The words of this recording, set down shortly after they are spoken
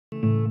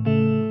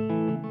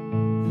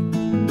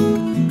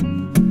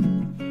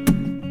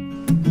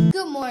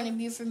morning,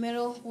 Buford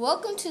Middle.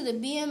 Welcome to the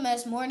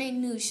BMS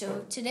Morning News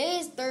Show. Today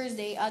is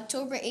Thursday,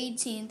 October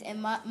 18th, and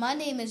my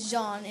name is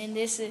John, and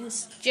this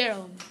is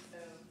Gerald.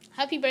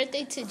 Happy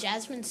birthday to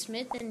Jasmine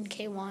Smith and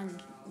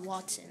Kwan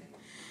Watson.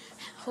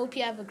 Hope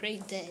you have a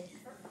great day.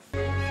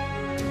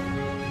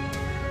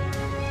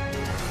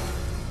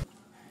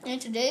 In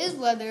today's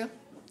weather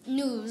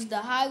news, the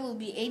high will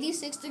be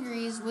 86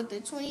 degrees with a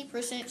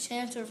 20%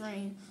 chance of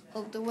rain.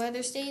 Hope the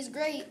weather stays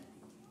great.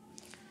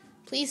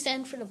 Please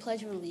stand for the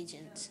Pledge of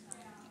Allegiance.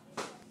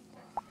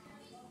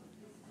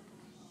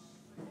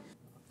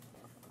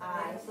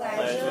 I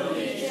pledge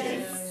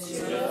allegiance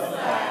to the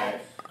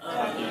flag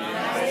of the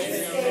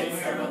United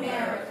States of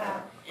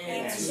America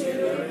and to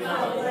the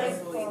republic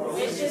for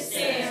which it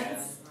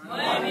stands,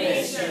 one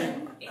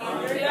nation,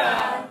 under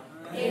God,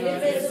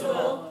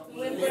 indivisible,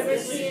 with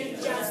liberty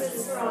and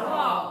justice for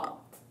all.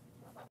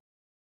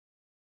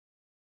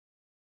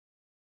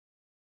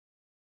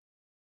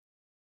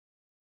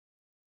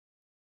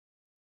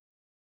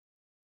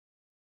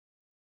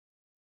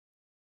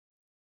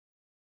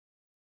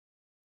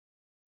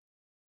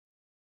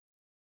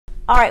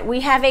 All right, we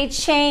have a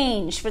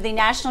change for the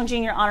National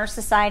Junior Honor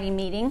Society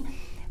meeting.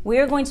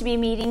 We're going to be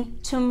meeting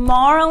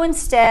tomorrow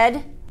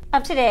instead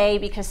of today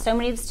because so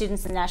many of the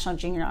students in the National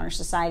Junior Honor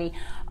Society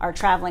are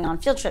traveling on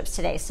field trips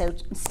today. So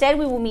instead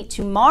we will meet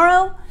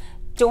tomorrow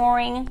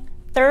during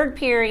third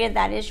period.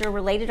 That is your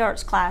related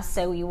arts class.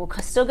 So you will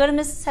still go to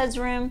Mrs. Head's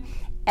room,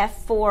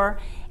 F4,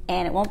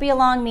 and it won't be a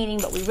long meeting,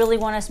 but we really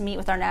want us to meet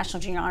with our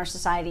National Junior Honor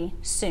Society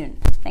soon.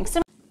 Thanks so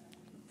much.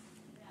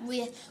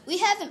 We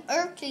have an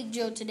earthquake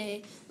drill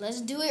today. Let's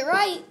do it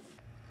right.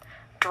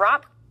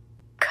 Drop,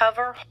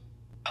 cover,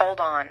 hold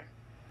on.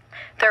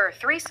 There are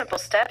 3 simple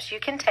steps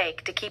you can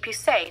take to keep you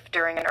safe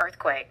during an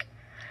earthquake.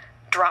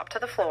 Drop to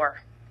the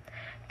floor.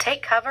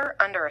 Take cover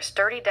under a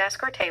sturdy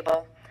desk or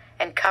table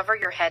and cover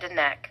your head and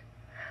neck.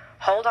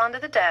 Hold onto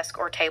the desk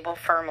or table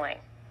firmly.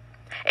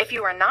 If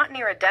you are not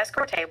near a desk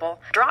or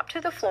table, drop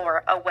to the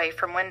floor away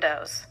from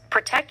windows.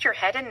 Protect your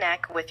head and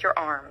neck with your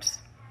arms.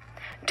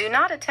 Do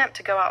not attempt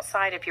to go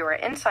outside if you are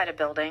inside a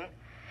building,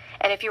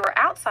 and if you are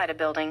outside a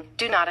building,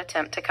 do not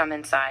attempt to come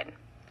inside.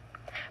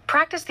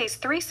 Practice these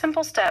 3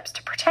 simple steps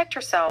to protect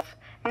yourself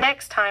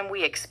next time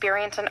we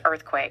experience an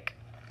earthquake.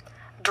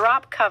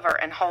 Drop, cover,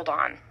 and hold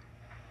on.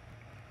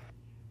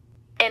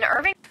 In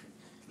Irving,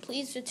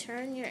 Please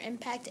return your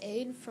impact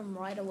aid from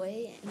right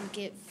away and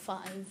get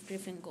 5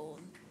 Griffin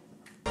Gold.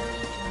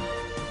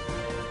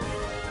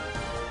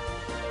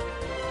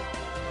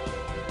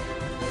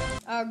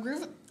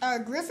 Our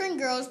Griffin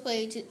girls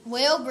played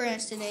Whale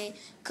Branch today.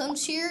 Come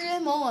cheer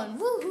them on.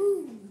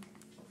 Woohoo!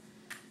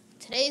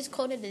 Today's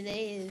quote of the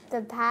day is,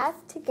 "The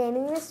path to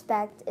gaining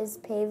respect is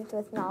paved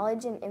with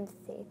knowledge and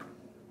empathy."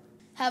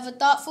 Have a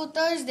thoughtful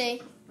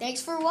Thursday.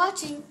 Thanks for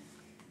watching.